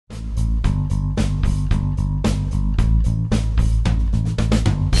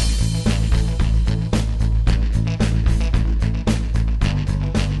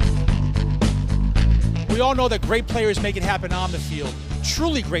all know that great players make it happen on the field.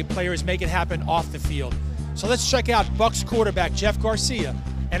 Truly great players make it happen off the field. So let's check out Bucs quarterback Jeff Garcia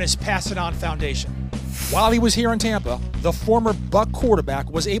and his Pass It On Foundation. While he was here in Tampa, the former Buck quarterback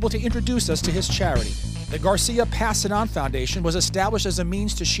was able to introduce us to his charity. The Garcia Pass It On Foundation was established as a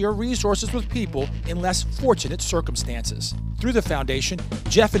means to share resources with people in less fortunate circumstances. Through the foundation,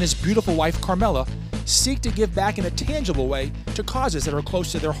 Jeff and his beautiful wife Carmela seek to give back in a tangible way to causes that are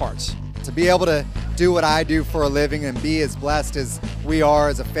close to their hearts. To be able to do what I do for a living and be as blessed as we are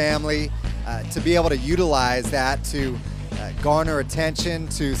as a family, to be able to utilize that to garner attention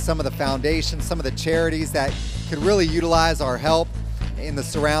to some of the foundations, some of the charities that could really utilize our help in the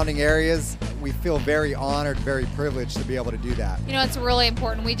surrounding areas. We feel very honored, very privileged to be able to do that. You know, it's really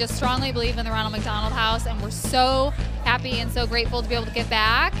important. We just strongly believe in the Ronald McDonald House, and we're so happy and so grateful to be able to give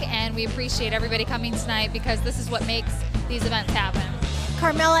back, and we appreciate everybody coming tonight because this is what makes these events happen.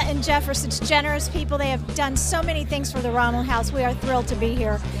 Carmela and Jeff are such generous people. They have done so many things for the Ronald House. We are thrilled to be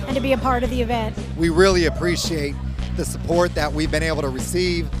here and to be a part of the event. We really appreciate the support that we've been able to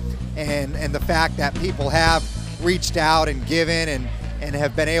receive and the fact that people have reached out and given and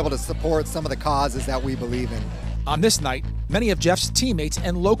have been able to support some of the causes that we believe in. On this night, many of Jeff's teammates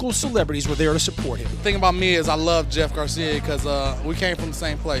and local celebrities were there to support him. The thing about me is I love Jeff Garcia because we came from the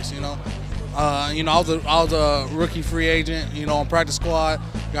same place, you know. I was a rookie free agent, you know, on practice squad.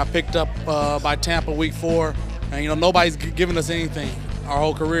 Got picked up by Tampa week 4, and you know nobody's giving us anything our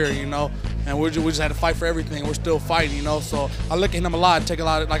whole career, you know. And we just had to fight for everything. We're still fighting, you know. So I look at him a lot, take a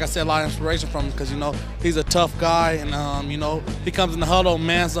lot, like I said, a lot of inspiration from him because you know he's a tough guy, and you know he comes in the huddle,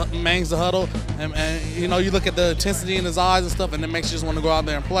 mangs the huddle, and you know you look at the intensity in his eyes and stuff, and it makes you just want to go out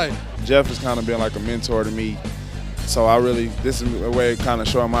there and play. Jeff has kind of been like a mentor to me. So this is a way of kind of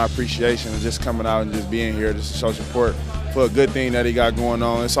showing my appreciation and just coming out and just being here just to show support for a good thing that he got going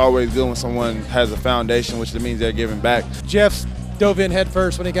on. It's always good when someone has a foundation, which means they're giving back. Jeff's dove in head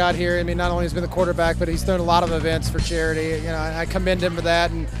first when he got here. I mean, not only has he been the quarterback, but he's done a lot of events for charity. You know, I commend him for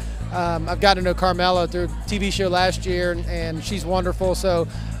that. And I've gotten to know Carmela through a TV show last year, and she's wonderful. So,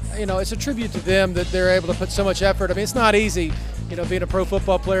 you know, it's a tribute to them that they're able to put so much effort. I mean, it's not easy, you know, being a pro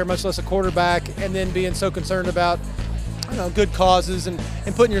football player, much less a quarterback, and then being so concerned about, you know, good causes and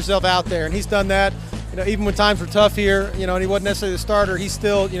putting yourself out there. And he's done that. You know, even when times were tough here, you know, and he wasn't necessarily the starter, he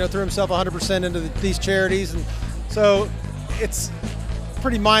still, you know, threw himself 100% into these charities. And so it's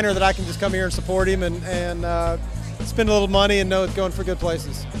pretty minor that I can just come here and support him and spend a little money and know it's going for good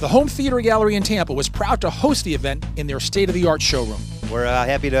places. The Home Theater Gallery in Tampa was proud to host the event in their state-of-the-art showroom. We're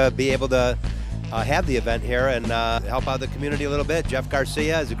happy to be able to have the event here and help out the community a little bit. Jeff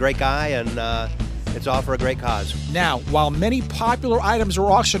Garcia is a great guy, and it's all for a great cause. Now, while many popular items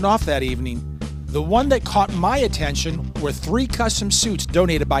were auctioned off that evening, the one that caught my attention were 3 custom suits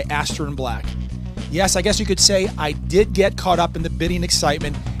donated by Astor & Black. Yes, I guess you could say I did get caught up in the bidding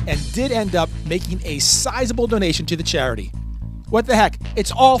excitement and did end up making a sizable donation to the charity. What the heck,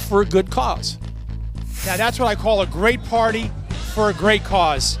 it's all for a good cause. Now that's what I call a great party for a great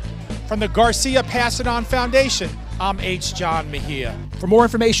cause. From the Garcia Pass It On Foundation, I'm H John Mejia. For more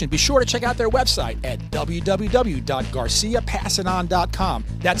information, be sure to check out their website at www.garciapassiton.com.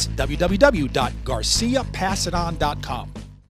 That's www.garciapassiton.com.